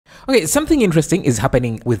Okay, something interesting is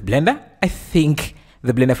happening with Blender. I think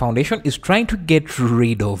the Blender Foundation is trying to get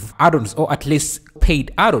rid of add-ons, or at least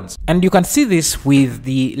paid add-ons. And you can see this with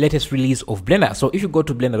the latest release of Blender. So if you go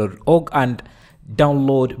to blender.org and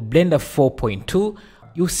download Blender 4.2,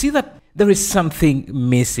 you'll see that there is something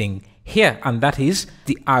missing here, and that is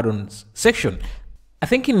the add-ons section. I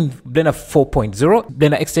think in Blender 4.0,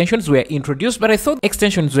 Blender extensions were introduced, but I thought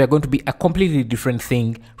extensions were going to be a completely different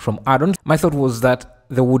thing from add-ons. My thought was that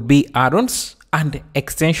there would be add-ons and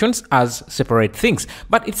extensions as separate things,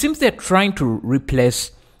 but it seems they're trying to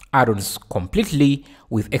replace add-ons completely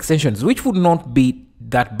with extensions, which would not be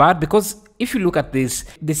that bad, because if you look at this,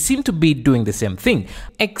 they seem to be doing the same thing,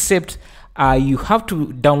 except you have to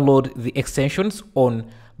download the extensions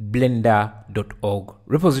on blender.org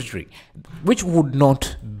repository, which would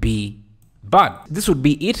not be bad. This would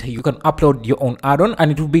be it. You can upload your own add-on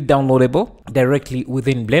and it will be downloadable directly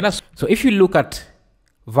within Blender. So if you look at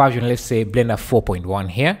version, let's say Blender 4.1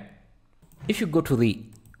 here, if you go to the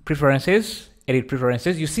preferences, edit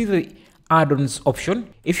preferences, you see the add-ons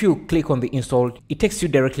option. If you click on the install, it takes you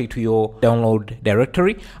directly to your download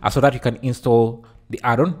directory so that you can install the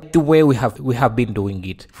add-on the way we have been doing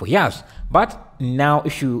it for years. But now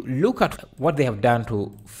if you look at what they have done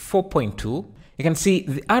to 4.2, you can see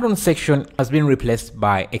the add-on section has been replaced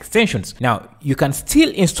by extensions. Now you can still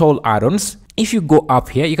install add-ons. If you go up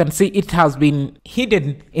here, you can see it has been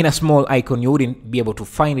hidden in a small icon. You wouldn't be able to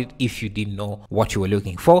find it if you didn't know what you were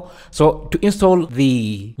looking for. So to install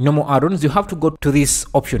the normal add-ons, you have to go to this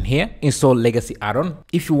option here, install legacy add-on,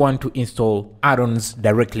 if you want to install add-ons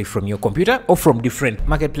directly from your computer or from different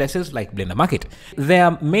marketplaces like Blender Market. There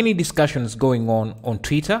are many discussions going on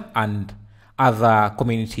Twitter and other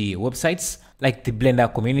community websites like the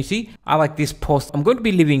Blender community. I like this post. I'm going to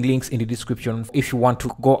be leaving links in the description if you want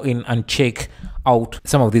to go in and check out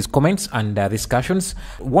some of these comments and discussions.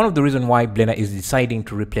 One of the reasons why Blender is deciding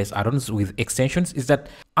to replace add-ons with extensions is that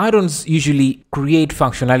add-ons usually create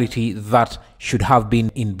functionality that should have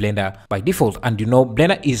been in Blender by default. And you know,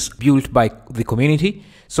 Blender is built by the community.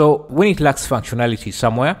 So when it lacks functionality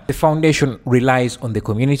somewhere, the foundation relies on the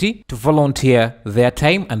community to volunteer their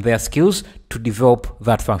time and their skills to develop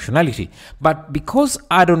that functionality. But because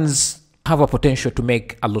add-ons have a potential to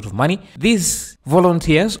make a lot of money, these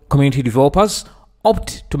volunteers, community developers,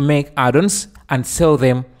 opt to make add-ons and sell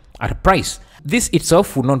them at a price. This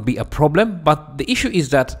itself would not be a problem, but the issue is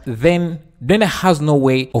that then Blender has no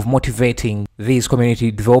way of motivating these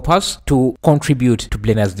community developers to contribute to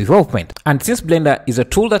Blender's development. And since Blender is a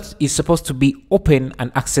tool that is supposed to be open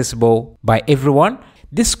and accessible by everyone,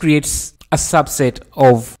 this creates a subset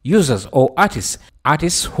of users or artists.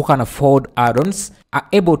 Artists who can afford add-ons are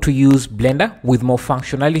able to use Blender with more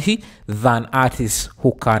functionality than artists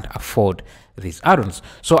who can't afford these add-ons.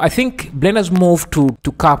 So I think Blender's move to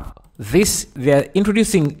cap this, they're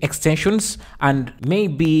introducing extensions and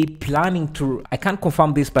maybe planning to, I can't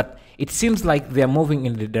confirm this, but it seems like they're moving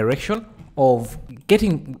in the direction of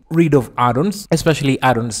getting rid of add-ons, especially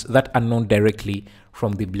add-ons that are known directly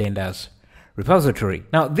from the Blender's repository.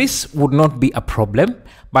 Now this would not be a problem,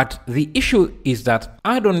 but the issue is that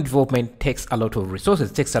add-on development takes a lot of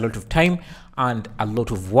resources, takes a lot of time and a lot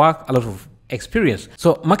of work, a lot of experience.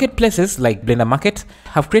 So marketplaces like Blender Market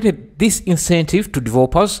have created this incentive to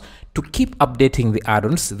developers to keep updating the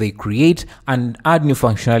add-ons they create and add new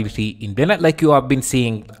functionality in Blender, like you have been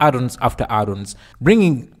seeing add-ons after add-ons,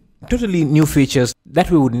 bringing totally new features that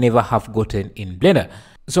we would never have gotten in Blender.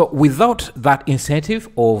 So without that incentive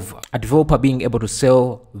of a developer being able to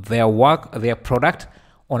sell their work, their product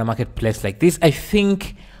on a marketplace like this, I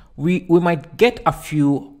think we might get a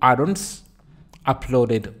few add-ons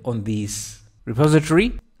uploaded on this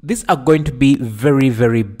repository. These are going to be very,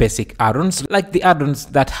 very basic add-ons, like the add-ons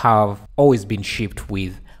that have always been shipped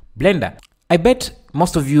with Blender. I bet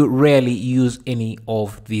most of you rarely use any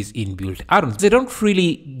of these inbuilt add-ons. They don't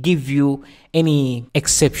really give you any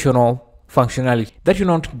exceptional functionality that you're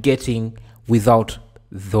not getting without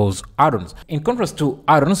those add-ons. In contrast to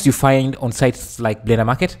add-ons you find on sites like Blender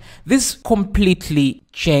Market, this completely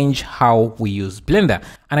change how we use Blender.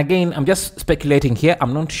 And again, I'm just speculating here.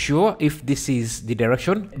 I'm not sure if this is the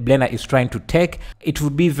direction Blender is trying to take. It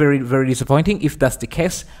would be very, very disappointing if that's the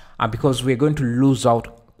case, because we're going to lose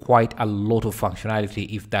out quite a lot of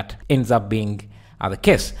functionality if that ends up being the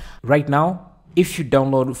case. Right now, if you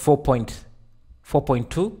download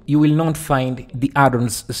 4.2, you will not find the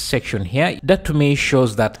add-ons section here. That to me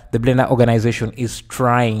shows that the Blender organization is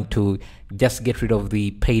trying to just get rid of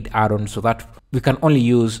the paid add-ons so that we can only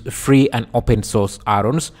use free and open source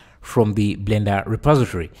add-ons from the Blender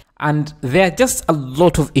repository. And there are just a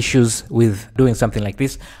lot of issues with doing something like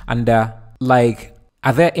this. And like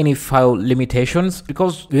Are there any file limitations?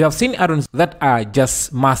 Because we have seen add-ons that are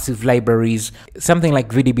just massive libraries. Something like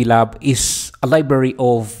vdblab is a library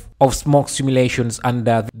of smoke simulations, and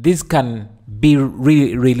these can be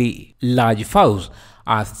really large files.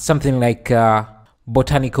 Something like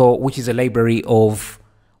Botanical, which is a library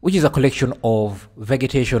which is a collection of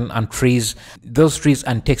vegetation and trees. Those trees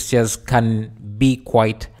and textures can be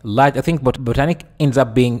quite large. I think Botanic ends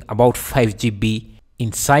up being about 5 GB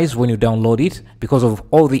in size when you download it, because of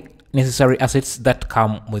all the necessary assets that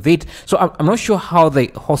come with it. So I'm not sure how the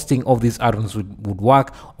hosting of these add-ons would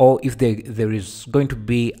work, or if there is going to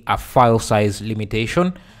be a file size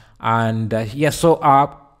limitation. And yeah, so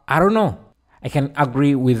I don't know. I can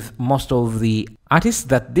agree with most of the artists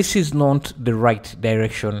that this is not the right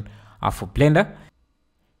direction for Blender.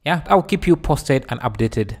 Yeah, I'll keep you posted and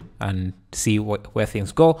updated and see where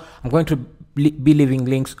things go. I'm going to be leaving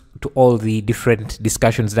links to all the different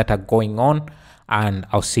discussions that are going on, and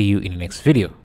I'll see you in the next video.